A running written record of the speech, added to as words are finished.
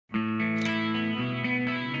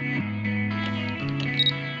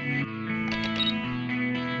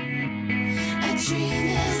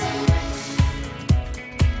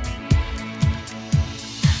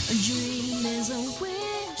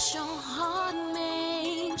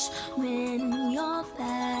when you're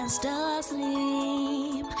fast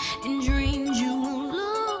asleep. In dreams you will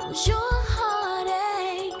lose your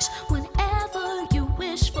heartaches. Whenever you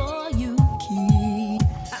wish for, you keep.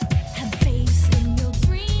 Have faith in your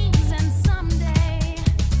dreams, and someday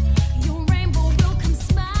your rainbow will come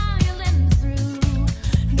smiling through.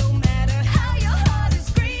 No matter how your heart is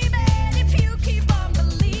screaming, if you keep on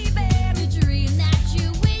believing, the dream that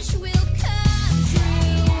you wish will come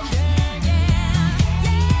true.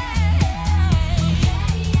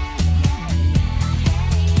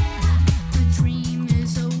 The dream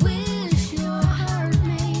is a wish your heart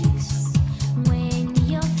makes when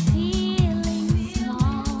you're feeling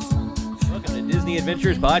small. Welcome to Disney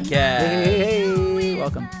Adventures Podcast. Hey,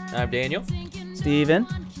 welcome. I'm Daniel. Steven.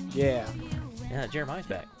 Yeah. Yeah, Jeremiah's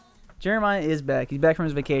back. Jeremiah is back. He's back from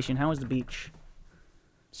his vacation. How was the beach?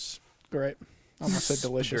 It's great. I almost said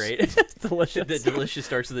delicious. Great. Delicious. The delicious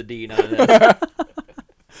starts with a D, not an S.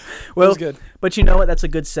 Well, It was good. but you know what? That's a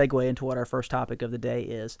good segue into what our first topic of the day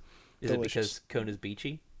is. Is it Delicious. because Kona's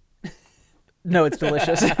beachy? No, it's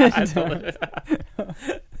delicious.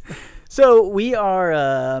 So we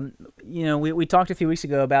are, we talked a few weeks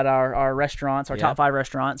ago about our restaurants, our Yeah. top 5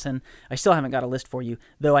 restaurants, and I still haven't got a list for you,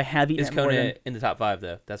 though I have eaten Is at more Kona than... in the top 5,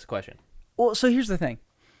 though? That's the question. Well, so here's the thing.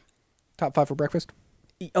 Top 5 for breakfast.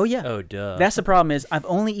 Oh, yeah. Oh, duh. That's the problem is I've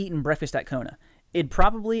only eaten breakfast at Kona. It'd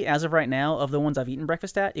probably, as of right now, of the ones I've eaten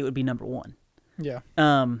breakfast at, it would be number 1. Yeah.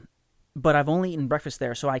 But I've only eaten breakfast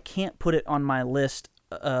there, so I can't put it on my list,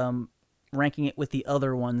 ranking it with the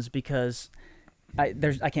other ones because I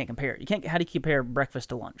can't compare it. How do you compare breakfast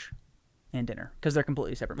to lunch and dinner? Because they're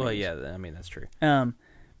completely separate Well, menus. yeah, I mean, that's true.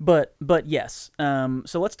 But yes.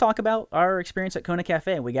 So let's talk about our experience at Kona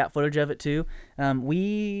Cafe. We got footage of it too.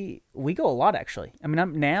 We go a lot actually. I mean,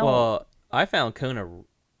 I'm now. Well, I found Kona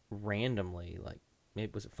randomly, like,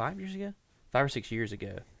 maybe, was it 5 years ago? 5 or 6 years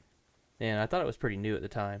ago. And I thought it was pretty new at the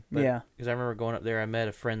time. Yeah. Because I remember going up there, I met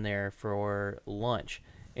a friend there for lunch.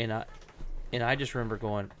 And I just remember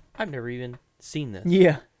going, I've never even seen this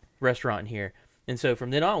Yeah. restaurant in here. And so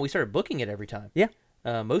from then on, we started booking it every time. Yeah.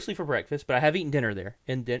 Mostly for breakfast, but I have eaten dinner there.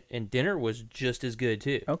 And dinner was just as good,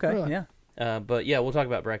 too. Okay. Really? Yeah. But yeah, we'll talk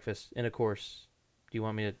about breakfast. And of course, do you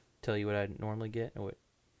want me to tell you what I normally get? Or what?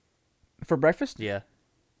 For breakfast? Yeah.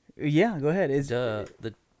 Yeah. Go ahead. It's The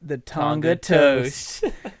the Tonga Tonga toast.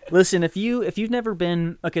 Listen, if you've never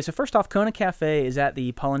been, okay. So first off, Kona Cafe is at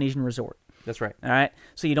the Polynesian Resort. That's right. All right,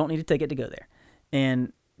 so you don't need a ticket to go there,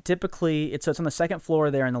 and typically it's on the second floor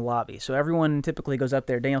there in the lobby. So everyone typically goes up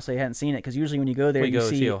there. Daniel said he hadn't seen it because usually when you go there, We you go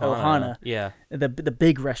see Ohana, Yeah. the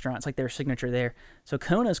big restaurant. It's like their signature there. So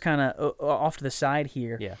Kona's kind of off to the side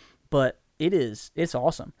here, Yeah. but it's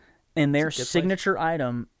awesome, and their It's a good place. signature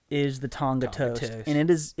item is the Tonga toast, and it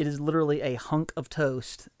is literally a hunk of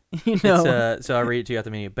toast. You know, It's, so I'll read it to you out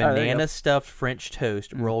the menu. there you go. Banana stuffed French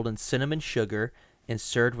toast rolled in cinnamon sugar and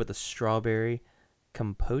served with a strawberry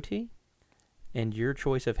compote and your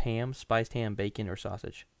choice of ham, spiced ham, bacon, or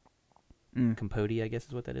sausage. Compote, I guess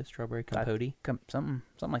is what that is. Strawberry compote. something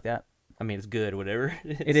like that. I mean, it's good, whatever.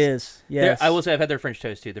 It is. Yes. I will say I've had their French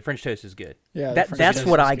toast, too. The French toast is good. Yeah. the That- French that's toast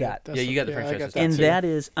what is I good. got. That's Yeah, you got the yeah, French I toast got as that And too. that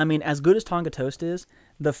is, I mean, as good as Tonga toast is,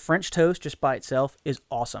 the French toast just by itself is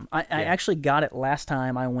awesome. I actually got it last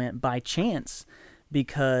time I went by chance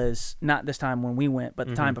because, not this time when we went, but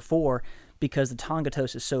the time before, because the Tonga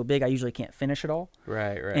toast is so big, I usually can't finish it all.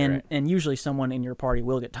 Right. And usually someone in your party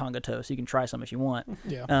will get Tonga toast. You can try some if you want.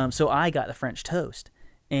 Yeah. So I got the French toast.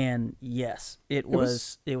 And yes, it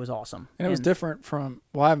was awesome. And it was different from,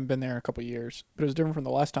 well, I haven't been there in a couple of years, but it was different from the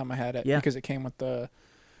last time I had it Yeah. because it came with the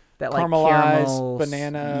that like caramelized caramel,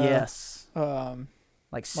 banana, yes, like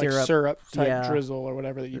like syrup. syrup type yeah. drizzle or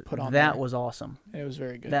whatever that you put on That there. was awesome. It was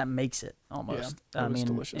very good. That makes it almost. Yeah, it I was mean,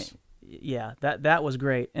 delicious. Yeah, that was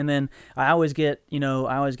great. And then I always get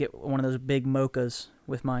one of those big mochas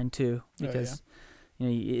with mine too because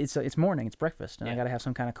it's morning, it's breakfast, and I Yeah. got to have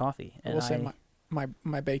some kind of coffee. I And will say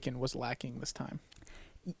my bacon was lacking this time.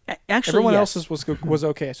 actually Everyone yes. else's was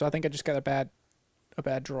okay, so I think I just got a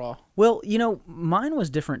bad draw. Well, mine was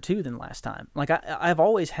different too than last time. Like I've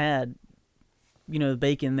always had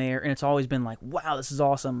bacon there, and it's always been like, wow, this is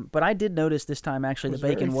awesome. But I did notice this time actually It the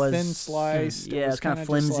bacon very was thin sliced. Yeah, it's kind of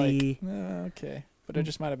kinda just flimsy. like, okay, but it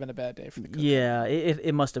just might have been a bad day for the cooking. Yeah,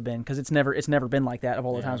 it must have been because it's never been like that of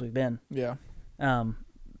all the Yeah. times we've been. Yeah.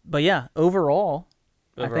 But yeah, overall,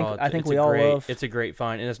 Overall, I think it's we a all great, love. It's a great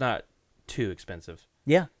find, and it's not too expensive.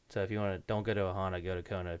 Yeah, So if you want to, don't go to Ohana, go to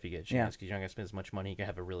Kona if you get a Yeah. chance, because you're not going to spend as much money. You can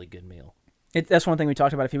have a really good meal. that's one thing we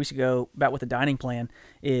talked about a few weeks ago about with the dining plan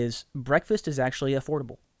is breakfast is actually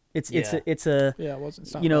affordable. It's Yeah. it's a Yeah, it wasn't.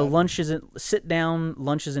 It's not you know, bad. sit down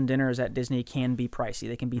lunches and dinners at Disney can be pricey.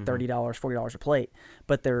 They can be $30, $40 a plate,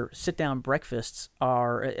 but their sit down breakfasts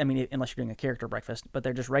are, I mean, unless you're doing a character breakfast, but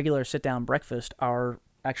they're just regular sit down breakfast are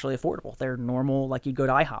actually affordable. They're normal, like you'd go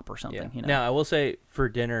to IHOP or something. Yeah. You know, Now I will say for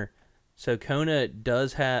dinner, so Kona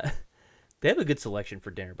does have they have a good selection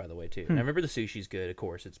for dinner, by the way, too. And I remember the sushi's good, of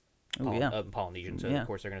course. It's Polynesian, so Yeah. of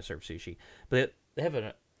course they're going to serve sushi. But they have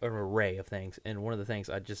an array of things, and one of the things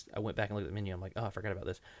I went back and looked at the menu. I'm like, oh, I forgot about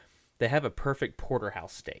this. They have a perfect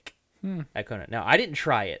porterhouse steak at Kona. Now I didn't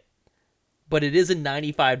try it, but it is a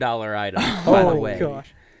 $95 item. By the way,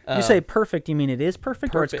 gosh. you say perfect, you mean it is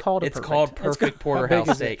perfect, or it's called a perfect? It's called perfect porterhouse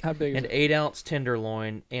is it? steak. How big is An it? 8-ounce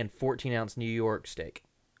tenderloin and 14-ounce New York steak.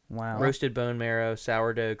 Wow. Roasted bone marrow,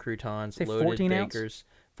 sourdough croutons, Say loaded 14 ounce? bakers,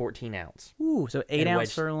 14 ounce. Ooh, so 8 And ounce wedge-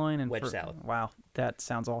 sirloin and wedge salad. Wow, that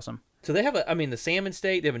sounds awesome. So they have the salmon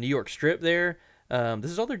steak. They have a New York strip there.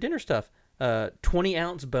 This is all their dinner stuff.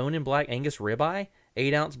 20-ounce bone and black Angus ribeye,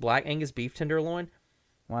 8-ounce black Angus beef tenderloin.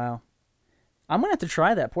 Wow, I'm gonna have to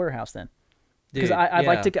try that porterhouse then, because Dude, I'd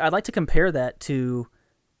yeah. like to compare that to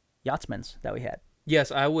Yachtsman's that we had.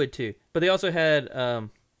 Yes, I would too. But they also had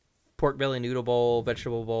pork belly noodle bowl,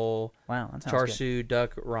 vegetable bowl, Wow, that sounds char good. siu,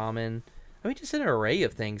 duck ramen. I mean, just an array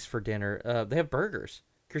of things for dinner. They have burgers,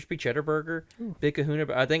 crispy cheddar burger, Big Kahuna.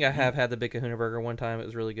 I think I have had the Big Kahuna burger one time. It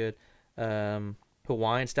was really good.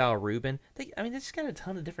 Hawaiian style Reuben. They just got a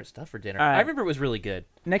ton of different stuff for dinner. All right. I remember it was really good.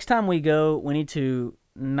 Next time we go, we need to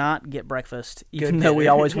not get breakfast, even Good though we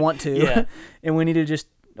dinner. always want to. Yeah. And we need to just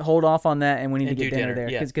hold off on that, and we need And to get do dinner dinner, there.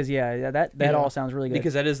 yeah. Because that Yeah. all sounds really good.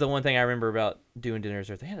 Because that is the one thing I remember about doing dinners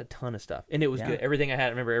there. They had a ton of stuff, and it was Yeah. good. Everything I had, I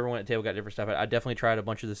remember everyone at the table got different stuff. I definitely tried a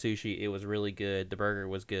bunch of the sushi. It was really good. The burger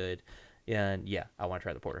was good, and yeah, I want to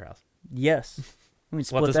try the porterhouse. Yes, we can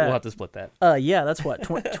split We'll that. have to split that. Yeah, that's what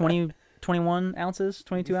 21 ounces,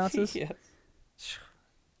 22 ounces. Yeah,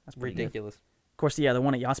 That's pretty good. ridiculous. Of course, yeah, the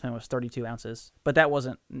one at Yachtsman was 32 ounces, but that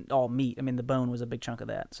wasn't all meat. I mean, the bone was a big chunk of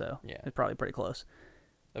that, so Yeah. it's probably pretty close.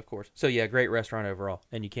 Of course. So yeah, great restaurant overall,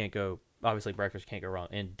 and you can't go. Obviously, breakfast can't go wrong,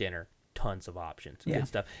 and dinner, tons of options, Yeah. good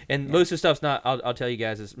stuff. And most of the stuff's not. I'll tell you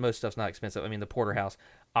guys, is most stuff's not expensive. I mean, the porterhouse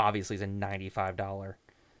obviously is a $95.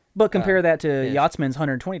 But compare that to yes. Yachtsman's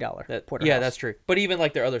 $120 porterhouse. Yeah, that's true. But even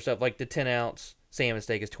like their other stuff, like the 10-ounce salmon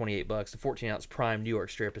steak is $28. The 14-ounce prime New York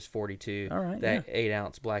strip is $42. All right, That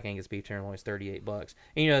 8-ounce black Angus beef tenderloin is $38.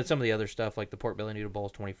 And you know some of the other stuff like the pork belly noodle bowl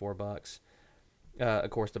is $24. Of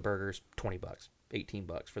course, the burgers $20,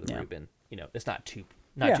 $18 for the Yeah. Reuben. You know, it's not too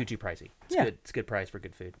Yeah. too pricey. It's Yeah. good. It's good price for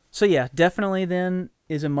good food. So yeah, definitely then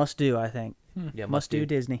is a must do. I think Yeah, must do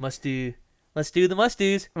Disney. Must do. Let's do the must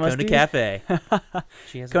do's. Must Kona do's. Cafe.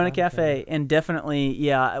 She has a Kona Kona Cafe, and definitely,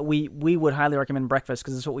 yeah, we would highly recommend breakfast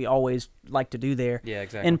because it's what we always like to do there. Yeah,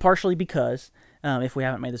 exactly. And partially because, if we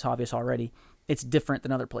haven't made this obvious already, it's different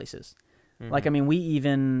than other places. Like, I mean, we've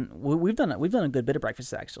done a good bit of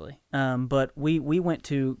breakfast actually. But we went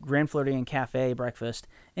to Grand Floridian Cafe breakfast,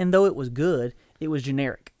 and though it was good, it was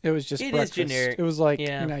generic. It was just It is breakfast. generic. It was like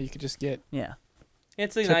Yeah. you could just get. Yeah.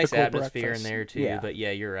 It's a nice typical atmosphere breakfast. in there too. Yeah. But yeah,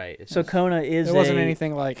 you're right. It's So just- Kona is There wasn't a-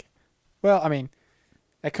 anything like. Well, I mean,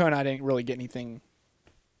 at Kona I didn't really get anything.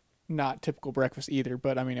 Not typical breakfast either,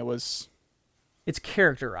 but I mean it was. It's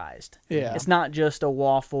characterized. Yeah. It's not just a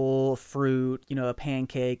waffle, fruit, a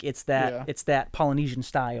pancake. It's that Yeah. it's that Polynesian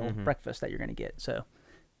style Mhm. breakfast that you're going to get. So,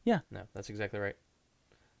 No, that's exactly right.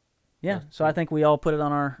 yeah. Yeah. So I think we all put it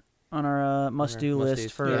on our must do must-dos.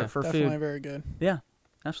 list for Yeah, for definitely food. very good. Yeah.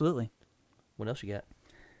 Absolutely. What else you got?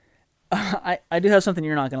 I do have something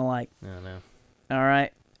you're not going to like. I don't know. All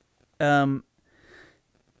right.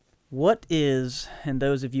 What is, and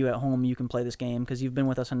those of you at home, you can play this game because you've been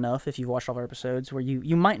with us enough if you've watched all of our episodes where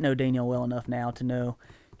you might know Daniel well enough now to know,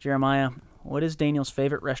 Jeremiah, what is Daniel's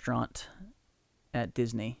favorite restaurant at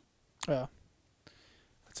Disney? Oh,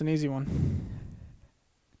 that's an easy one.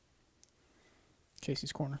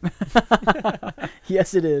 Casey's Corner.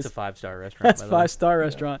 Yes, it is. It's a 5-star restaurant. That's by the way. 5-star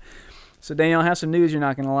restaurant. So Daniel, I have some news you're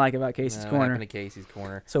not going to like about Casey's No, what Corner. happened to Casey's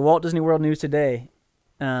Corner? So Walt Disney World News today,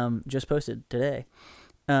 just posted today.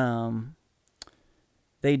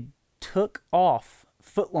 They took off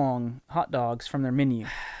footlong hot dogs from their menu.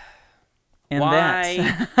 And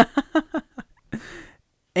Why?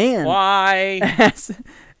 and Why?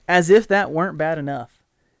 as if that weren't bad enough,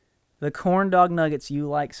 the corn dog nuggets you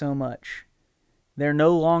like so much, they're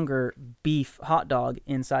no longer beef hot dog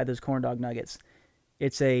inside those corn dog nuggets.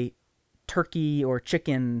 It's a turkey or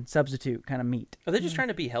chicken substitute kind of meat. Are they just trying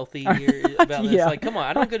to be healthy here about this? Yeah. Like, come on,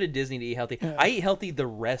 I don't go to Disney to eat healthy. I eat healthy the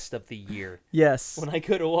rest of the year. Yes. When I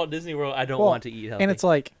go to Walt Disney World, I don't Well, want to eat healthy. And it's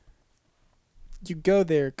like, you go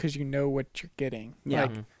there because you know what you're getting. Yeah.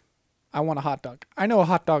 Like, I want a hot dog. I know a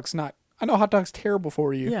hot dog's terrible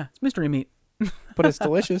for you, Yeah, it's mystery meat. but it's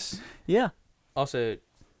delicious. Yeah. Also,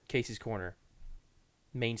 Casey's Corner,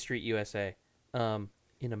 Main Street, USA.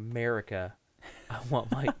 In America, I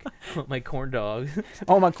want my corn dog.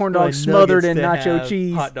 Oh, my corn my dog smothered in nuggets to nacho have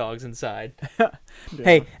cheese. hot dogs inside.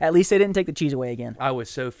 Hey, at least they didn't take the cheese away again. I was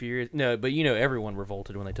so furious. No, but everyone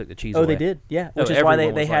revolted when they took the cheese Oh, away. they did. Yeah, No, which is why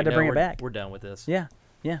everyone they was had to like, bring "No, it back. We're done with this. Yeah.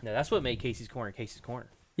 Yeah. No, that's what made Casey's Corner Casey's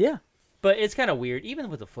Corner. Yeah. But it's kind of weird, even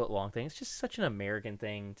with the foot long thing. It's just such an American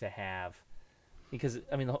thing to have, because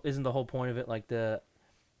I mean, isn't the whole point of it like the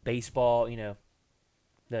baseball?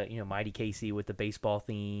 The Mighty Casey with the baseball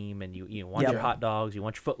theme, and you want Yep. your hot dogs, you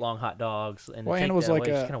want your foot long hot dogs, and Well, to and take it was that like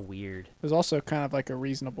away, it's a- kind of weird. It was also kind of like a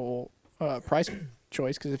reasonable price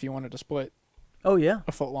choice because if you wanted to split Oh, yeah.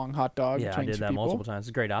 a foot long hot dog Yeah, I between did two that people, multiple times. It's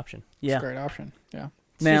a great option. it's Yeah. a great option. Yeah.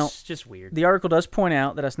 It's Now, just weird. the article does point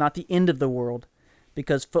out that it's not the end of the world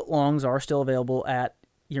because footlongs are still available at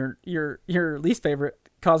your least favorite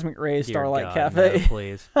Cosmic Rays Dear Starlight God, Cafe. no,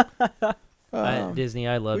 please. Disney,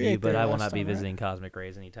 I love we you, ate but there I will last not be time, right? visiting Cosmic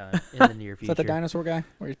Rays anytime in the near Is future. that the dinosaur guy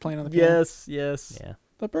where he's playing on the piano? Yes, yes. Yeah.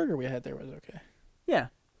 The burger we had there was okay. Yeah.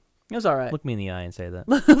 It was all right. Look me in the eye and say that.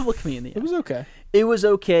 Look me in the It eye. was okay. It was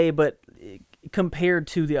okay, but compared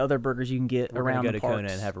to the other burgers you can get We're around gonna the go to parks.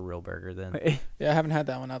 Kona and have a real burger then. Yeah, I haven't had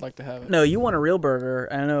that one. I'd like to have it. No, you want a real burger.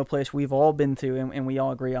 I know a place we've all been to, and we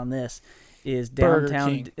all agree on this, is Burger downtown.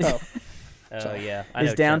 King. Oh, Oh Sorry. yeah, I know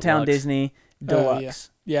Is downtown Chuck Lux. Disney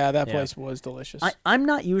Deluxe. yeah, that Yeah. place was delicious. I'm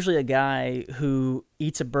not usually a guy who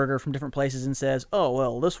eats a burger from different places and says, "Oh,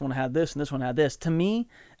 well, this one had this and this one had this." To me,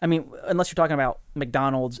 I mean, unless you're talking about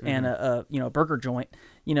McDonald's and a burger joint,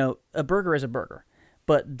 a burger is a burger.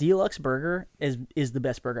 But Deluxe Burger is the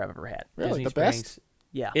best burger I've ever had. Really? Disney The Springs. best?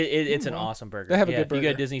 Yeah, It's an wow. awesome burger. They have a yeah, good if you go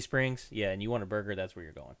to burger. Disney Springs, yeah, and you want a burger, that's where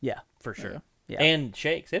you're going yeah, for sure. yeah. And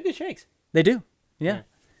shakes. They have good shakes. They do. Yeah. Yeah.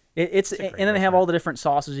 It's It's a and great then they have restaurant. all the different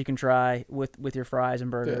sauces you can try with your fries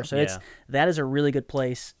and burgers. Yeah. So Yeah. that is a really good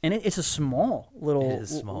place, and it's a small little It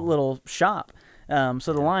is small. little shop. So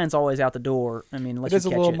the line's always out the door. I mean, unless It is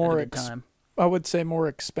you a catch little it more at a good time. I would say more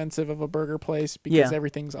expensive of a burger place because Yeah.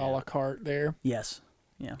 everything's a la carte there. Yes.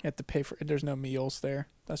 Yeah. You have to pay for it. There's no meals there.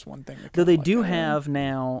 That's one thing. Though they do have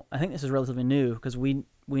now, I think this is relatively new because we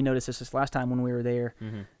noticed this last time when we were there.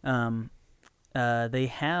 They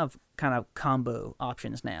have kind of combo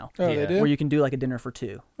options now. Oh, Yeah. they do. Where you can do like a dinner for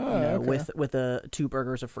two, Oh, okay. with 2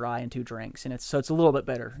 burgers, a fry, and 2 drinks, and it's a little bit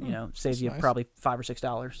better. Saves that's you nice. probably $5 or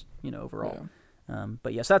 $6, overall. Yeah.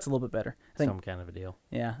 But yes, that's a little bit better. I think. Some kind of a deal.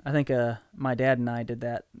 Yeah, I think my dad and I did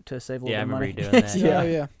that to save a little Yeah, I bit of remember money. you doing that. Yeah.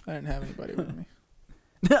 yeah, Yeah. I didn't have anybody with me.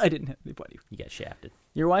 I didn't have anybody. You got shafted.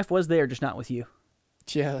 Your wife was there, just not with you.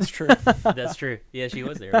 Yeah, that's true. That's true. Yeah, she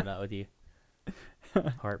was there, but not with you.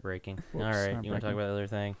 Heartbreaking. Whoops, All right, you want to talk heartbreaking. about the other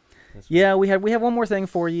thing? Yeah, we have one more thing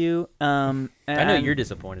for you. I know and you're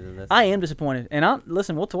disappointed in this. I am disappointed, and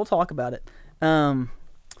listen. We'll talk about it.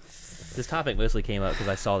 This topic mostly came up because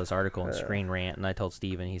I saw this article in Screen Rant, and I told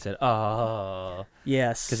Steven, he said, oh,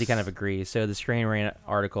 Yes, because he kind of agrees. So the Screen Rant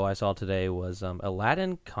article I saw today was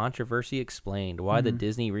Aladdin Controversy Explained, Why the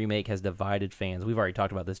Disney Remake Has Divided Fans. We've already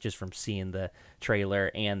talked about this just from seeing the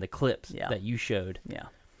trailer and the clips Yeah. that you showed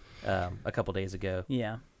Yeah, a couple days ago.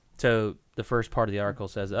 yeah. So the first part of the article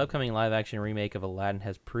says, the upcoming live-action remake of Aladdin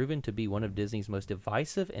has proven to be one of Disney's most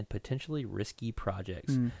divisive and potentially risky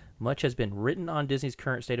projects. Much has been written on Disney's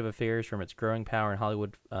current state of affairs, from its growing power in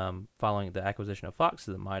Hollywood following the acquisition of Fox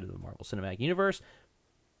to the might of the Marvel Cinematic Universe.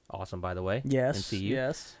 Awesome, by the way. Yes, MCU.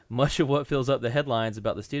 yes. Much of what fills up the headlines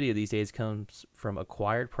about the studio these days comes from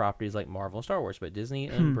acquired properties like Marvel and Star Wars, but Disney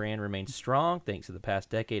and brand remains strong thanks to the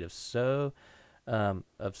past decade of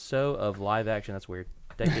live action. That's weird.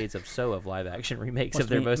 Decades of live action remakes Must of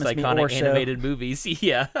their be- most must be iconic or so. animated movies.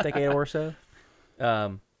 Yeah. Decade or so.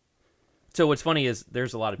 So what's funny is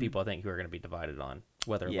there's a lot of people I think who are going to be divided on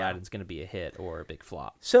whether Yeah. Aladdin's going to be a hit or a big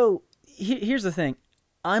flop. So here's the thing.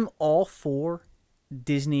 I'm all for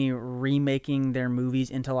Disney remaking their movies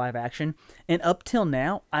into live action, and up till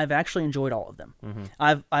now, I've actually enjoyed all of them.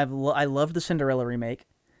 I loved the Cinderella remake.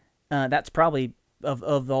 That's probably of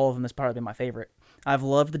all of them. That's probably been my favorite. I've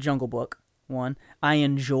loved the Jungle Book one. I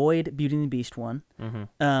enjoyed Beauty and the Beast one.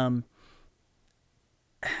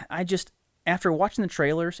 I just, after watching the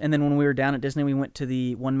trailers, and then when we were down at Disney, we went to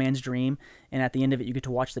the One Man's Dream, and at the end of it, you get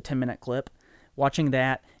to watch the 10-minute clip. Watching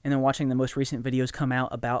that, and then watching the most recent videos come out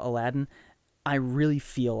about Aladdin, I really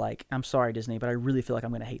feel like, I'm sorry, Disney, but I really feel like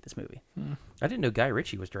I'm going to hate this movie. I didn't know Guy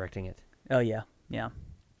Ritchie was directing it. Oh, yeah, yeah.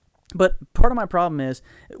 But part of my problem is,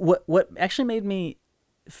 what actually made me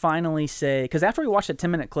finally say, because after we watched that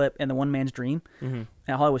 10-minute clip in the One Man's Dream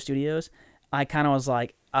at Hollywood Studios, I kind of was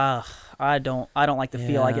like, I don't like the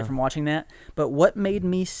feel I Yeah. get from watching that. But what made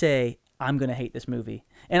me say I'm gonna hate this movie,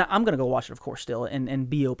 and I'm gonna go watch it, of course, still, and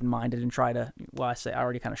be open minded and try to. Well, I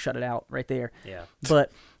already kind of shut it out right there. Yeah.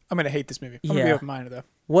 But I'm gonna hate this movie. I'm gonna be Yeah. open minded though.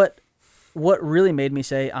 what really made me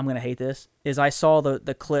say I'm gonna hate this is I saw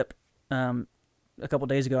the clip a couple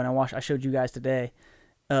days ago, and I showed you guys today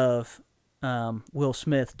of Will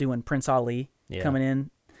Smith doing Prince Ali Yeah. coming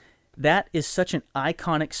in. That is such an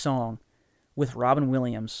iconic song with Robin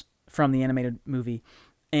Williams from the animated movie,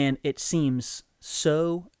 and it seems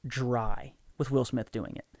so dry with Will Smith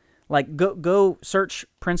doing it. Like go search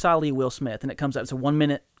Prince Ali Will Smith, and it comes up. It's a 1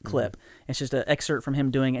 minute clip. It's just an excerpt from him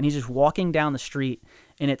doing it, and he's just walking down the street,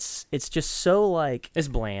 and it's just so like It's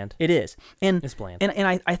bland. it is. And It's bland.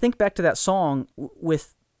 And I think back to that song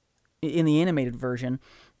in the animated version,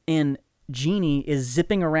 and Genie is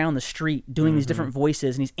zipping around the street doing these different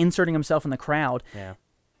voices, and he's inserting himself in the crowd. Yeah.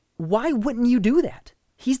 Why wouldn't you do that?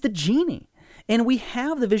 He's the Genie. And we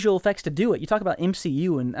have the visual effects to do it. You talk about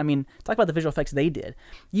MCU, and I mean, talk about the visual effects they did.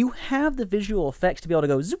 You have the visual effects to be able to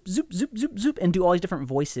go zoop, zoop, zoop, zoop, zoop, and do all these different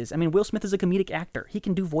voices. I mean, Will Smith is a comedic actor. He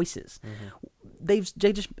can do voices. They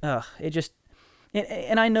just,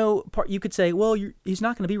 and I know you could say, well, he's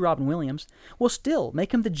not going to be Robin Williams. Well, still,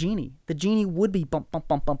 make him the Genie. The Genie would be bump, bump,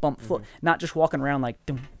 bump, bump, bump, not just walking around like,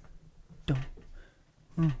 dum, dum.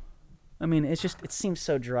 I mean, it seems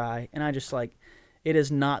so dry, and I just like, it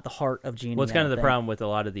is not the heart of Genie. Well, it's I kind of don't the think. problem with a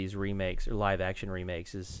lot of these remakes or live action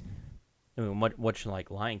remakes is, I mean, watching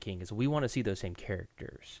like Lion King is we want to see those same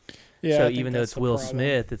characters. Yeah. So I think even though that's it's the Will problem.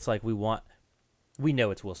 Smith, it's like we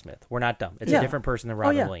know it's Will Smith. We're not dumb. It's Yeah. a different person than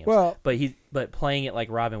Robin yeah. Williams. Well- but playing it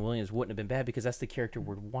like Robin Williams wouldn't have been bad because that's the character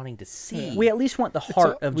we're wanting to see. We at least want the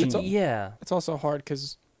heart of it's Genie. yeah. It's also hard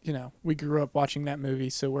because we grew up watching that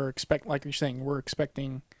movie, so like you're saying, we're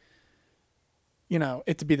expecting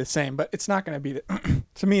it to be the same, but it's not going to be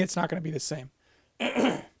to me it's not going to be the same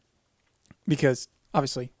because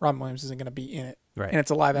obviously Robin Williams isn't going to be in it, Right. and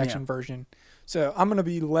it's a live action Yeah. version. So I'm going to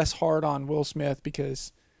be less hard on Will Smith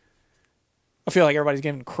because I feel like everybody's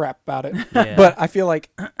giving crap about it. Yeah. But I feel like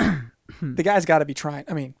the guy's got to be trying.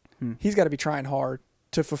 I mean, he's got to be trying hard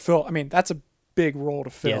to fulfill. I mean, that's a big role to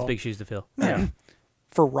fill. Yeah, it's big shoes to fill. Yeah.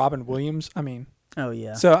 For Robin Williams. I mean, Oh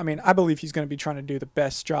yeah. so I mean, I believe he's going to be trying to do the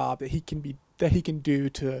best job that he can do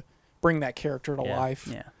to bring that character to Yeah. life.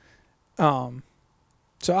 Yeah.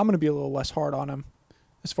 So I'm going to be a little less hard on him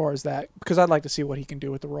as far as that because I'd like to see what he can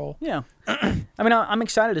do with the role. Yeah. I mean, I'm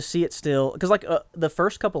excited to see it still because like the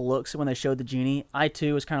first couple looks when they showed the Genie, I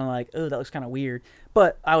too was kind of like, oh, that looks kind of weird,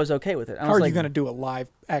 but I was okay with it. I How was are like, you going to do a live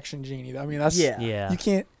action Genie? I mean, that's Yeah. Yeah.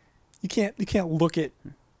 You can't look at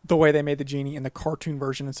the way they made the Genie in the cartoon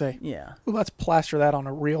version and say, Yeah. "Ooh, let's plaster that on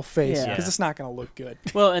a real face Yeah. because it's not going to look good."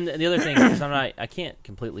 Well, and the other thing is I can't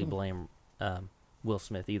completely blame Will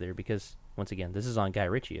Smith either because once again, this is on Guy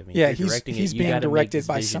Ritchie. I mean, Yeah, if you're directing he's it, you being gotta make directed this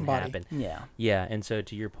by vision somebody. happen. Yeah. Yeah, and so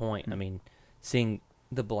to your point, I mean, seeing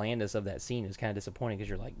the blandness of that scene is kind of disappointing because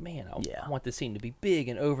you're like, man, Yeah. I want this scene to be big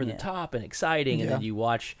and over the Yeah. top and exciting, and then Yeah. you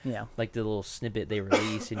watch Yeah. like the little snippet they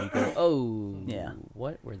release, and you go, oh, Yeah.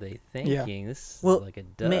 what were they thinking? This is Well, like a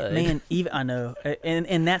dud. man, even I know,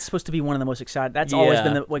 and that's supposed to be one of the most exciting. That's always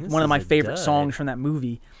been Yeah. like This one of is my a favorite dud. songs from that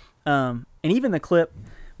movie. And even the clip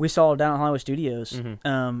we saw down at Hollywood Studios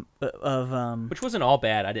of Which wasn't all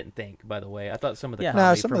bad, I didn't think. By the way, I thought some of the Yeah. comedy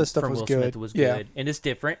No, some of from, the stuff from was Will good. Smith was Yeah. good, and it's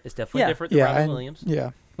different. It's definitely Yeah. different than Yeah, Robin and- Williams. yeah.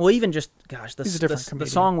 well, even just gosh, He's a different the comedian.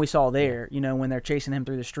 song we saw there, when they're chasing him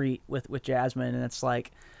through the street with Jasmine, and it's like,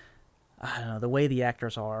 I don't know, the way the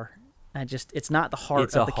actors are. It's not the heart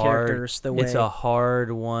It's of a the hard, characters. The way it's a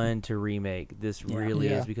hard one to remake. This Yeah. really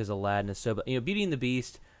Yeah. is because Aladdin is so. Beauty and the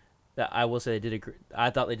Beast. That I will say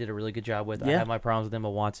I thought they did a really good job with. I Yeah. have my problems with Emma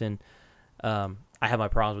Watson. I have my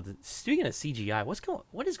problems with it. Speaking of CGI,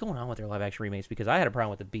 what is going on with their live action remakes? Because I had a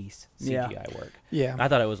problem with the Beast CGI work. Yeah. I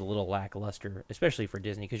thought it was a little lackluster, especially for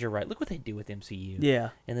Disney. Because you're right. Look what they do with MCU. Yeah.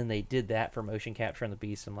 And then they did that for motion capture on the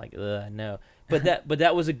Beast. I'm like, no. But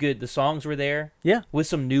that was a good. The songs were there. Yeah. With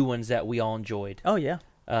some new ones that we all enjoyed. Oh yeah.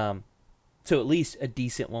 So at least a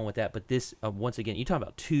decent one with that. But this, once again, you're talking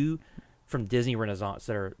about two from Disney Renaissance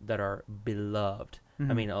that are beloved.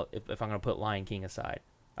 I mean, if I'm gonna put Lion King aside,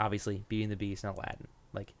 obviously Beauty and the Beast and Aladdin,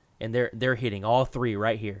 and they're hitting all three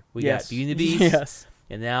right here. We Yes. got Beauty and the Beast, Yes.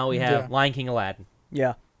 and now we have Yeah. Lion King, Aladdin.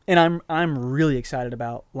 Yeah. And I'm really excited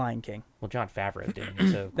about Lion King. Well, Jon Favreau did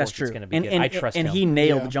it, so of That's course true. it's gonna be and, good. and, I trust and him. he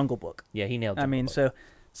nailed Yeah. the Jungle Book. Yeah, he nailed. I mean, Jungle Book.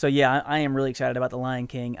 so yeah, I am really excited about the Lion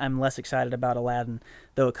King. I'm less excited about Aladdin,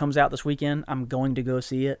 though it comes out this weekend. I'm going to go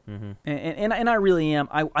see it, and I really am.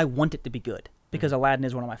 I want it to be good because Aladdin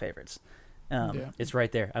is one of my favorites. Yeah. it's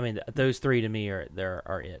right there. I mean, those three to me are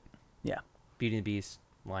it. Yeah. Beauty and the Beast,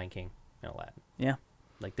 Lion King, and Aladdin. Yeah.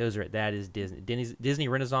 Like that is Disney. Disney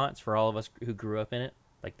Renaissance for all of us who grew up in it.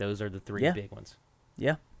 Like those are the three Yeah. big ones.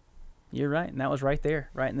 Yeah. You're right. And that was right there,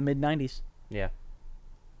 right in the mid-90s. Yeah.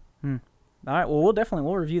 All right. Well,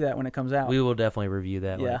 we'll review that when it comes out. We will definitely review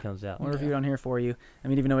that when Yeah. it comes out. We'll review it on here for you. I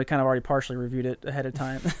mean, even though we kind of already partially reviewed it ahead of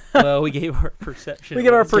time. Well, we gave our perception. We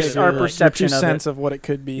gave our of what it's our gonna be like. perception Your of sense it. of what it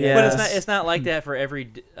could be. Yeah. But Yes. it's not like that for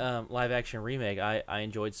every live action remake. I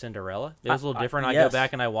enjoyed Cinderella. It was a little different. I yes. go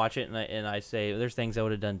back and I watch it and I say there's things I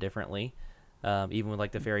would have done differently, even with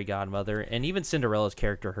like the fairy godmother and even Cinderella's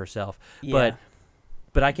character herself. Yeah.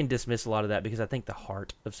 But I can dismiss a lot of that because I think the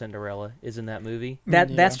heart of Cinderella is in that movie.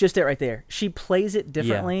 That's Yeah. just it right there. She plays it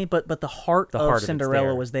differently, but the heart of it's Cinderella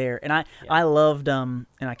there. was there, and I loved and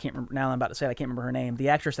I can't remember now. I'm about to say it, I can't remember her name. The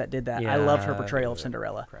actress that did that, I loved her portrayal of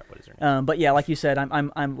Cinderella. Crap, what is her name? But yeah, like you said,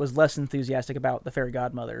 I was less enthusiastic about the fairy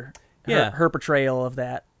godmother. Yeah. Her portrayal of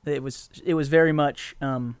that. It was very much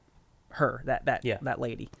her that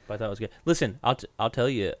lady. But I thought it was good. Listen, I'll tell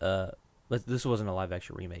you. This wasn't a live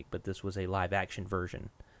action remake, but this was a live action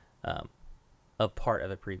version of part of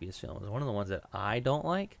a previous film. It was one of the ones that I don't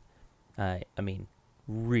like. I mean,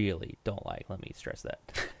 really don't like. Let me stress that.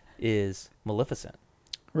 Is Maleficent.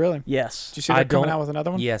 Really? Yes, Did you see that coming out with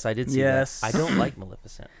another one? Yes, I did see Yes. that. I don't like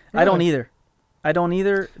Maleficent. I don't Really? either. I don't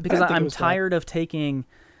either because didn't think it I'm was bad. tired of taking.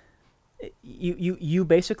 You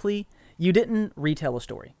basically you didn't retell a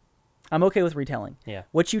story. I'm okay with retelling. Yeah.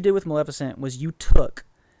 What you did with Maleficent was you took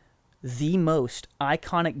the most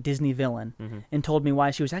iconic Disney villain and told me why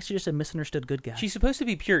she was actually just a misunderstood good guy. She's supposed to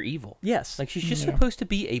be pure evil. yes. Like she's just Yeah. supposed to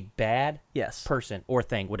be a bad yes. person or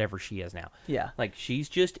thing, whatever she is now. Yeah. Like she's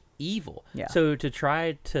just evil. Yeah. So to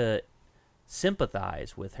try to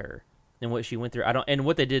sympathize with her and what she went through, and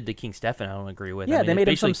what they did to King Stefan, I don't agree with. Yeah, I mean, they made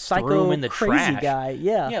him some basically threw him psycho in the crazy trash. guy.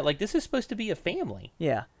 Yeah. Yeah, like this is supposed to be a family,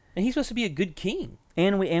 Yeah. and he's supposed to be a good king.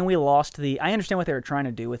 And we lost the. I understand what they were trying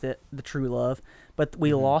to do with it, the true love, but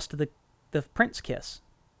we lost the prince kiss.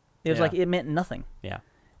 It was Yeah. like it meant nothing. Yeah.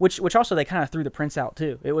 Which also they kind of threw the prince out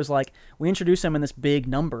too. It was like we introduced him in this big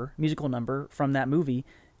musical number from that movie,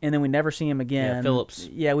 and then we never see him again. Yeah, Phillips.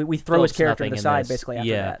 Yeah, we throw his Phillips character to nothing the in side this. basically after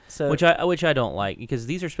Yeah. that. So which I don't like because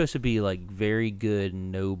these are supposed to be like very good,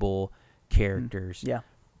 noble characters. yeah,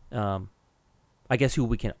 I guess who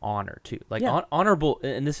we can honor too, like Yeah. honorable.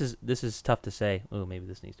 And this is tough to say. Oh, maybe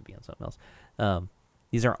this needs to be on something else.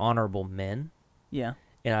 These are honorable men. yeah,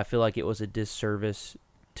 And I feel like it was a disservice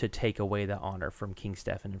to take away the honor from King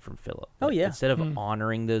Stefan and from Philip. Oh, yeah. Instead of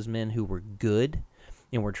honoring those men who were good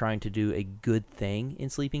and were trying to do a good thing in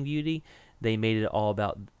Sleeping Beauty, they made it all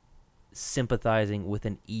about sympathizing with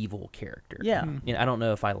an evil character. yeah, And I don't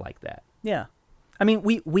know if I like that. yeah. I mean,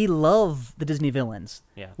 we love the Disney villains.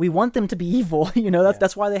 Yeah. We want them to be evil.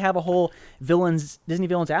 That's why they have a whole Disney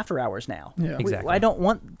villains after hours now. Yeah. Exactly. I don't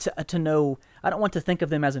want to know. I don't want to think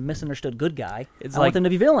of them as a misunderstood good guy. It's I want like- them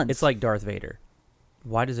to be villains. It's like Darth Vader.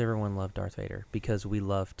 Why does everyone love Darth Vader? Because we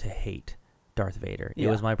love to hate Darth Vader. It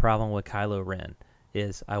Yeah. was my problem with Kylo Ren.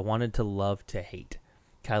 Is I wanted to love to hate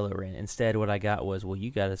Kylo Ren. Instead, what I got was, well, you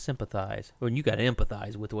got to sympathize, or you got to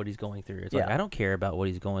empathize with what he's going through. It's like, Yeah. I don't care about what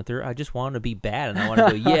he's going through. I just want him to be bad, and I want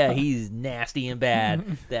to go, yeah, he's nasty and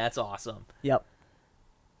bad. That's awesome. Yep.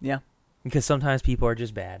 Yeah. Because sometimes people are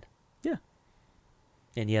just bad. Yeah.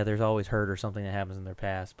 And yeah, there's always hurt or something that happens in their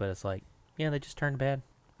past, but it's like, yeah, they just turned bad.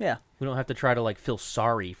 Yeah. We don't have to try to like feel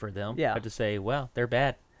sorry for them. Yeah. I have to say, well, they're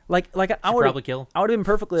bad. Like I Should would probably kill him. I would have been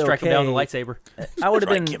perfectly Strike okay. him down with a lightsaber. I would have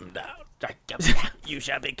been. down. Strike him down. You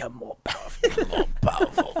shall become more powerful. More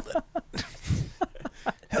powerful.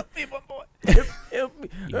 Help me, one boy.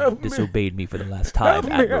 You disobeyed me for the last time,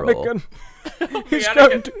 Admiral. He's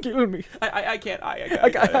going to kill me. I can't.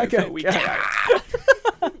 I can't. We can't.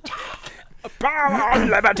 Power,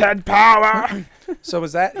 unlimited power. So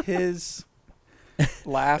was that his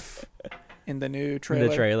laugh in the new trailer?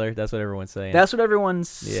 The trailer. That's what everyone's saying. That's what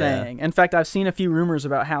everyone's Yeah. saying. In fact, I've seen a few rumors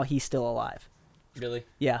about how he's still alive. really.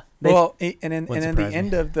 Yeah. Well, and in Wouldn't the surprise me.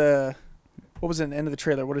 end of the, what was it, in the end of the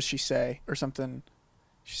trailer? What does she say or something?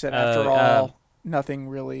 She said, Oh, after all, nothing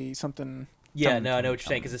really, something, Yeah, no, I know what you're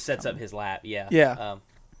saying because it sets up his lap. Yeah. Yeah.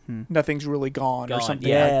 nothing's really gone, or Gone, something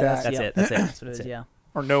yeah, like that. That's yeah. it. That's it. That's what it is. Yeah.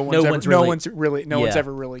 Or no No one's one's ever, really- no one's Yeah.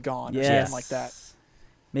 ever really gone, or Yes. something like that.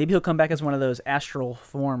 Maybe he'll come back as one of those astral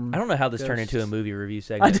form. I don't know how this turned into a Ghosts. movie review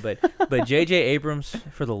segment, but J.J. Abrams,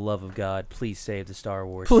 for the love of God, please save the Star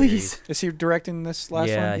Wars Please. series. Is he directing this last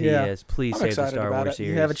Yeah, one? he Yeah. is. Please I'm save the excited Star about Wars it.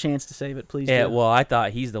 series. You have a chance to save it, please. Yeah, do. well, I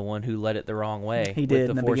thought he's the one who led it the wrong way. He with did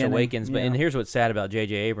The in the Force beginning, Awakens. But and yeah. here's what's sad about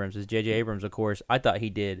J.J. Abrams is J.J. Abrams, of course, I thought he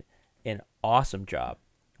did an awesome job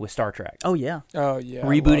with Star Trek. Oh yeah. Oh yeah. I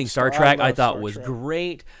Rebooting love Star Trek, I love thought Star was Trek.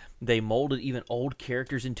 great. They molded even old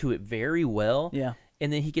characters into it very well. Yeah.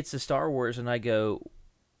 And then he gets to Star Wars, and I go,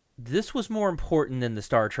 this was more important than the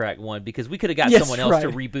Star Trek one because we could have got Yes, someone else to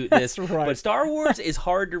right. reboot That's this. right. But Star Wars is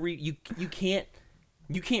hard to you can't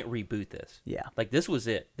reboot this. Yeah. Like this was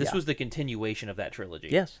it. This Yeah. was the continuation of that trilogy.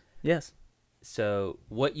 Yes. Yes. So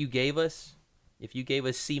what you gave us, if you gave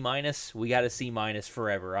us C-, we got a C-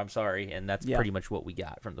 forever. I'm sorry, and that's Yeah. pretty much what we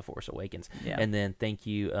got from The Force Awakens. Yeah. And then thank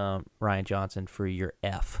you, Ryan Johnson, for your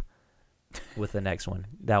F with the next one.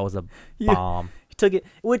 That was a Yeah. bomb. He took it,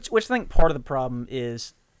 which I think part of the problem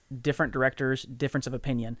is different directors, difference of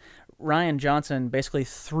opinion. Ryan Johnson basically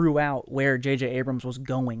threw out where J.J. Abrams was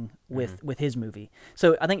going with his movie.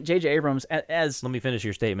 So I think J.J. Abrams, as Let me finish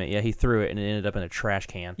your statement. Yeah, he threw it and it ended up in a trash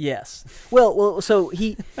can. yes, well, so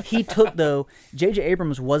he took though. J.J.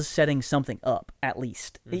 Abrams was setting something up at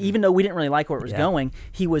least, even though we didn't really like where it was Yeah. going.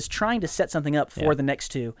 He was trying to set something up for Yeah. the next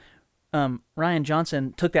two. Ryan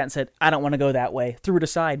Johnson took that and said, "I don't want to go that way." Threw it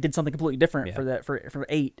aside, did something completely different Yeah. for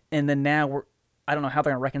 8, and then now I don't know how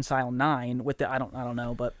they're gonna reconcile 9 with the I don't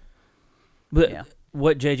know, but yeah.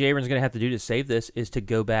 What J.J. Abrams is going to have to do to save this is to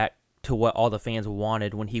go back to what all the fans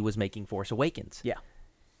wanted when he was making Force Awakens. yeah,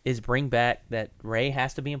 Is bring back that Rey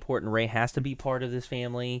has to be important. Rey has to be part of this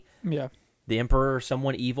family. Yeah. The Emperor,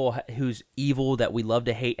 someone evil who's evil that we love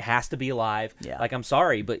to hate, has to be alive. Yeah. Like, I'm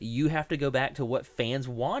sorry, but you have to go back to what fans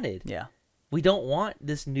wanted. yeah, We don't want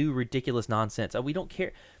this new ridiculous nonsense. We don't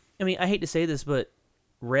care. I mean, I hate to say this, but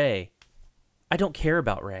Rey, I don't care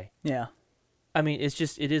about Rey. yeah, I mean, it's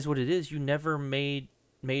just, it is what it is. You never made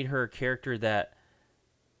her a character that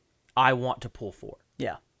I want to pull for.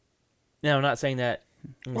 yeah. Now, I'm not saying that.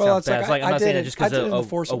 Well, It's it's like I'm I not saying did that it- just I because did it in The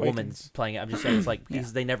Force a woman's Awakens. playing it. I'm just saying it's like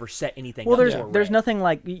because they never set anything. Well, up there's for there's Rey. nothing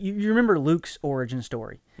like you remember Luke's origin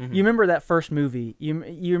story. You remember that first movie.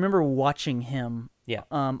 You remember watching him. Yeah.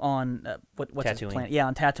 On what's his Tatooine. planet? Yeah,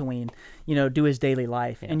 on Tatooine. Do his daily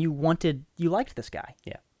life, Yeah. and you liked this guy.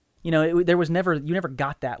 Yeah. There was never you never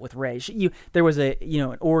got that with Rey. There was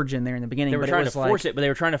an origin there in the beginning. They were but trying it was to force it, but they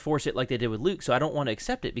were trying to force it like they did with Luke. So I don't want to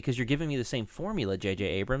accept it because you're giving me the same formula, J.J.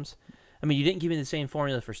 Abrams. I mean, you didn't give me the same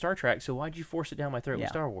formula for Star Trek, so why'd you force it down my throat Yeah. with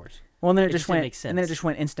Star Wars? Well, and then It it just just didn't went. make sense. And then it just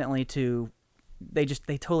went instantly to. They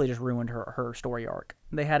totally just ruined her story arc.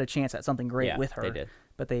 They had a chance at something great Yeah, with her. they did.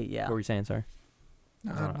 But they yeah. What were you saying? Sorry,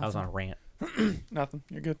 No, I was on a rant. Nothing.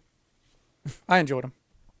 You're good. I enjoyed them.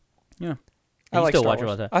 Yeah. I You like still Star watch them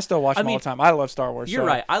Wars. all the time. I still watch I them all mean, the time. I love Star Wars. You're so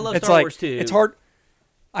right. I love it's Star like, Wars too. It's hard.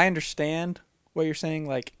 I understand what you're saying.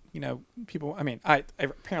 Like, people. I mean,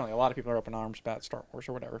 apparently a lot of people are up in arms about Star Wars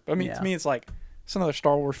or whatever. But I mean, Yeah. to me, it's like it's another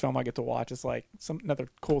Star Wars film I get to watch. It's like another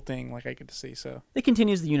cool thing like I get to see. So It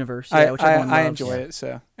continues the universe. I Yeah, which everyone I loves. enjoy it.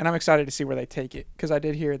 So, and I'm excited to see where they take it because I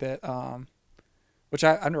did hear that. Which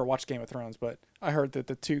I've never watched Game of Thrones, but I heard that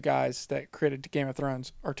the two guys that created Game of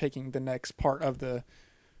Thrones are taking the next part of the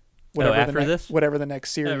after this? whatever the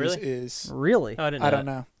next series really? is. Really? Oh, I didn't. I know don't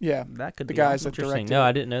that. know. Yeah, That could the be guys awesome. that Interesting. directed. No,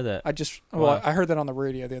 I didn't know that. I heard that on the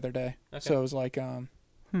radio the other day. Okay. So it was like, Very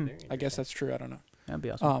I guess interesting. that's true. I don't know. That'd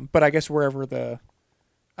be awesome. But I guess wherever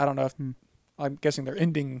I don't know if Hmm. I'm guessing they're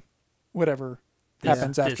ending whatever This-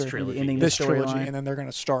 happens this after trilogy. ending this the trilogy, storyline. and then they're going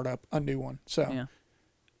to start up a new one. So Yeah.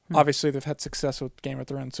 obviously they've had success with Game of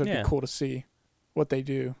Thrones, so it'd Yeah. be cool to see what they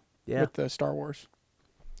do Yeah. with the Star Wars.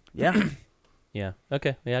 Yeah. Yeah.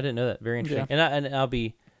 Okay. Yeah, I didn't know that. Very interesting. Yeah. And I'll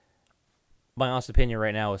be my honest opinion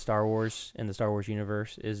right now with Star Wars and the Star Wars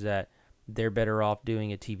universe is that they're better off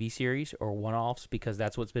doing a TV series or one-offs because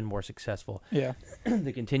that's what's been more successful. Yeah,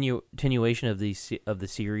 The continuation of the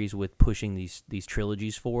series with pushing these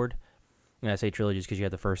trilogies forward. And I say trilogies because you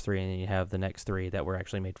have the first 3 and then you have the next 3 that were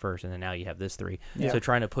actually made first, and then now you have this 3. Yeah. So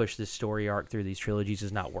trying to push this story arc through these trilogies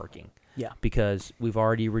is not working. Yeah. Because we've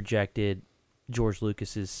already rejected George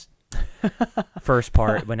Lucas's first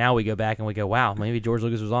part, but now we go back and we go, wow, maybe George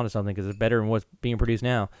Lucas was onto something because it's better than what's being produced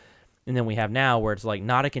now. And then we have now where it's like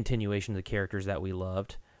not a continuation of the characters that we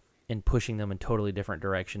loved and pushing them in totally different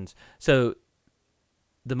directions. So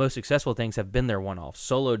the most successful things have been their one-offs.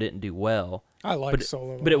 Solo didn't do well, I like but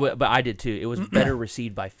Solo. but I did too. It was better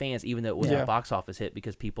received by fans, even though it wasn't Yeah. a box office hit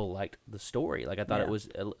because people liked the story. Like I thought Yeah. it was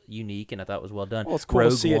unique and I thought it was well done. well, it's cool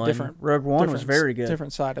Rogue to see One, a different Rogue One was different- very good.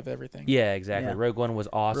 different side of everything. Yeah, exactly. Yeah. Rogue One was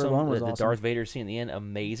awesome. One was the awesome. Darth Vader scene at the end,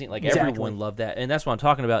 amazing. Like Exactly. everyone loved that, and that's what I'm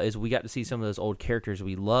talking about. Is we got to see some of those old characters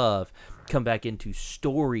we love come back into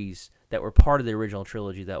stories that were part of the original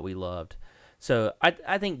trilogy that we loved. So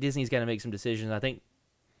I think Disney's got to make some decisions. I think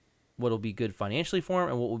what'll be good financially for them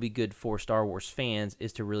and what will be good for Star Wars fans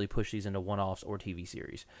is to really push these into one-offs or TV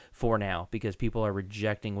series for now, because people are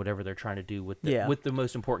rejecting whatever they're trying to do with the, Yeah. with the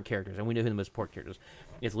most important characters, and we know who the most important characters.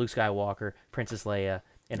 It's Luke Skywalker, Princess Leia,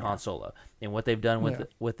 and Han Solo. And what they've done Yeah.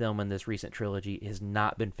 with them in this recent trilogy has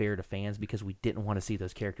not been fair to fans because we didn't want to see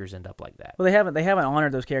those characters end up like that. Well, they haven't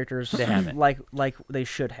honored those characters. They haven't. like they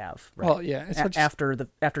should have. Right. Well, yeah. It's just,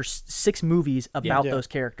 After 6 movies about Yeah. those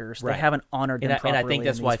characters, Right. they haven't honored them And properly. I think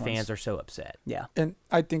that's in why these ones. fans are so upset. Yeah. and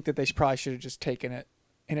I think that they probably should have just taken it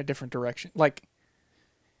in a different direction. Like,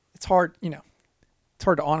 it's hard, it's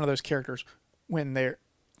hard to honor those characters when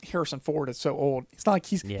Harrison Ford is so old. It's not like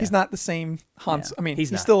he's not the same Han. Yeah. I mean, He's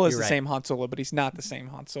he not. still is You're the right. same Han Solo, but he's not the same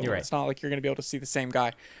Han Solo. You're right. It's not like you're going to be able to see the same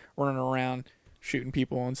guy running around shooting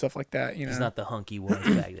people and stuff like that. He's not the hunky ones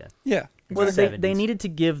back then. Yeah. Well, the they 70s. needed to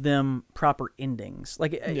give them proper endings.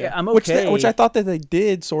 Like, Yeah. I'm okay. Which I thought that they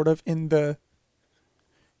did sort of in the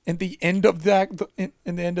end of that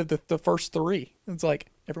in the end of the first 3. It's like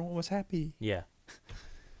everyone was happy. Yeah.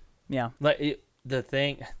 Yeah. Like the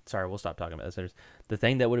thing. Sorry, we'll stop talking about this. The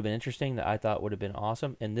thing that would have been interesting that I thought would have been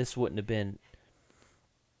awesome, and this wouldn't have been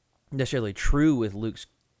necessarily true with Luke's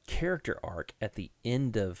character arc at the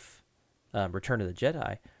end of Return of the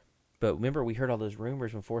Jedi. But remember, we heard all those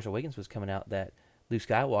rumors when Force Awakens was coming out that Luke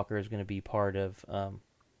Skywalker is going to be part of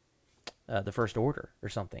the First Order or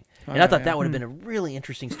something. And I thought that would have been a really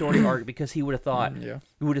interesting story arc because he would have thought, Yeah.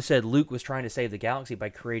 he would have said Luke was trying to save the galaxy by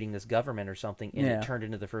creating this government or something, and Yeah. it turned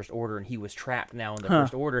into the First Order, and he was trapped now in the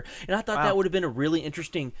First Order. And I thought Wow. that would have been a really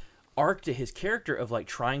interesting arc to his character of like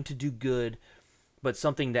trying to do good, but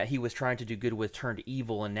something that he was trying to do good with turned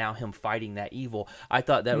evil, and now him fighting that evil. I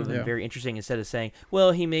thought that would have Yeah. been very interesting instead of saying,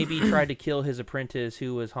 well, he maybe tried to kill his apprentice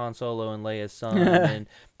who was Han Solo and Leia's son, and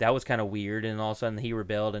that was kind of weird, and all of a sudden he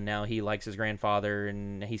rebelled, and now he likes his grandfather,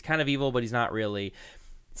 and he's kind of evil, but he's not really.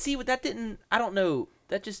 See, what that didn't, I don't know,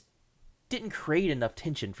 that just didn't create enough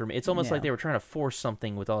tension for me. It's almost Yeah. like they were trying to force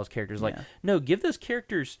something with all those characters. Like, Yeah. no, give those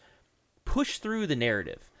characters, push through the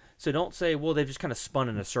narrative. So don't say, well, they've just kind of spun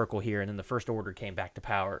in a circle here, and then the First Order came back to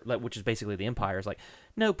power, like, which is basically the Empire. It's like,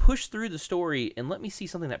 no, push through the story and let me see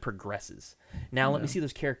something that progresses. Now, let me see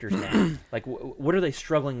those characters now. Like, what are they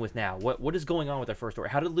struggling with now? What is going on with the First Order?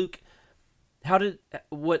 How did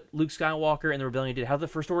what Luke Skywalker and the Rebellion did? How did the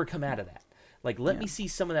First Order come out of that? Like, let me see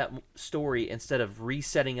some of that story instead of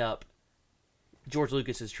resetting up George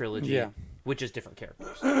Lucas's trilogy, Yeah. with just different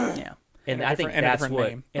characters. Yeah. And a I think different- and a that's different what.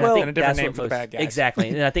 name. And Well- I think and a different that's name what for the most, bad guys. Exactly,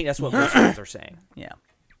 and I think that's what most fans are saying. Yeah.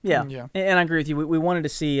 Yeah. Yeah. And I agree with you. We wanted to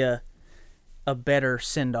see a better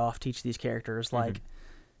send off to each of these characters. Like,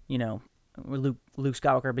 Luke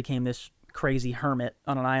Skywalker became this crazy hermit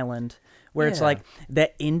on an island, where it's Yeah. like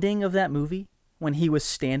that ending of that movie when he was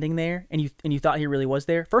standing there and you thought he really was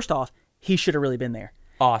there. First off, he should have really been there,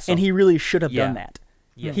 Awesome. and he really should have done Yeah. that.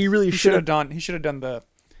 Yes. He really He should should have. have done. He should have done the.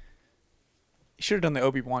 He should have done the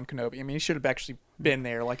Obi-Wan Kenobi. I mean, he should have actually been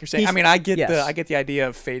there, like you're saying. He's- I mean, I get yes. the idea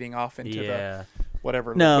of fading off into Yeah. the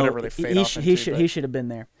whatever No, whatever they fade off he into. should but- he should have been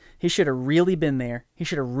there. He should have really been there. He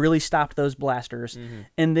should have really stopped those blasters.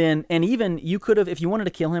 And even you could have, if you wanted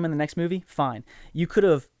to kill him in the next movie, fine. You could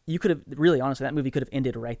have really honestly, that movie could have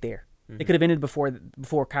ended right there. It could have ended before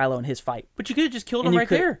Kylo and his fight. But you could have just killed And him you right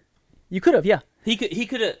could- there. You could have, yeah. He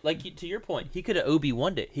could have, like, to your point, he could have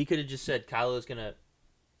Obi-Wan'd it. He could have just said, Kylo's gonna,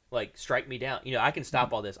 like, strike me down. I can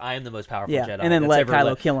stop all this. I am the most powerful Yeah, Jedi. and then that's let ever Kylo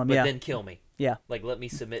lived. kill him, But yeah. then kill me. Yeah. Like, let me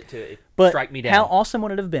submit to it. But Strike me down. how awesome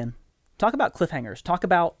would it have been? Talk about cliffhangers. Talk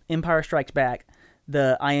about Empire Strikes Back,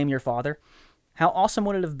 the I Am Your Father. How awesome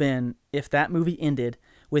would it have been if that movie ended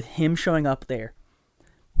with him showing up there,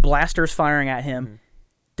 blasters firing at him,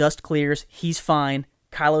 dust clears, he's fine,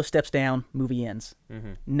 Kylo steps down, movie ends.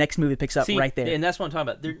 Next movie picks up See, right there. And that's what I'm talking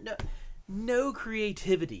about. There's no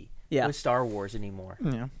creativity Yeah. with Star Wars anymore.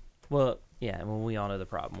 Yeah. Well, yeah, well, we all know the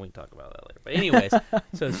problem. We can talk about that later. But anyways,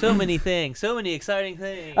 so many things, so many exciting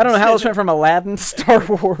things. I don't know how this went from Aladdin to Star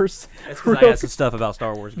Wars. That's because I had some stuff about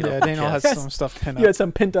Star Wars. to get Yeah, off my Daniel has chest. some stuff pinned You had up.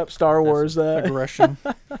 some pent up Star Wars. Aggression.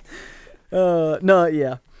 No,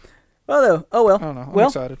 yeah. Well, I don't know. I'm well,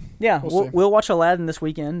 excited. yeah, We'll see. we'll watch Aladdin this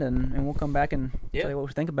weekend, and we'll come back and Yeah. tell you what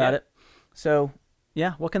we think about Yeah. it. So,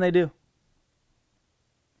 yeah, what can they do?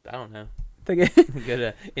 I don't know. They Go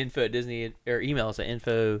to info at Disney or email us at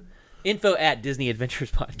info at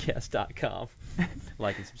DisneyAdventurespodcast.com.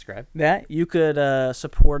 Like and subscribe. that you could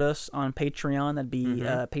support us on Patreon. That'd be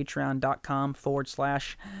Mm-hmm.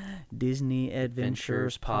 patreon.com/Disney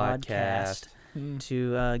Adventures Podcast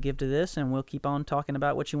to give to this, and we'll keep on talking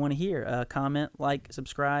about what you want to hear. Comment, like,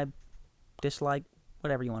 subscribe, dislike,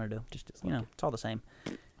 whatever you want to do. Just dislike it. It's all the same.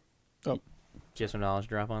 Just some knowledge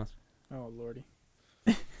drop on us. Oh lordy.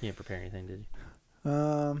 You didn't prepare anything, did you?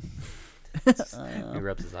 He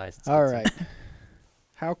rubs his eyes. All right.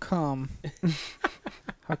 How come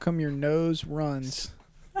your nose runs,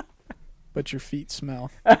 but your feet smell?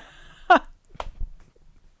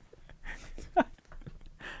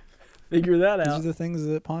 Figure that These are out. the things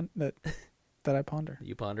that I ponder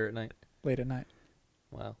You ponder at night. late at night.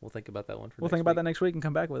 Wow, we'll think about that one for. We'll next think about week. that next week and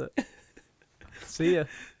come back with it. See ya.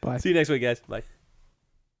 Bye. See you next week, guys. Bye.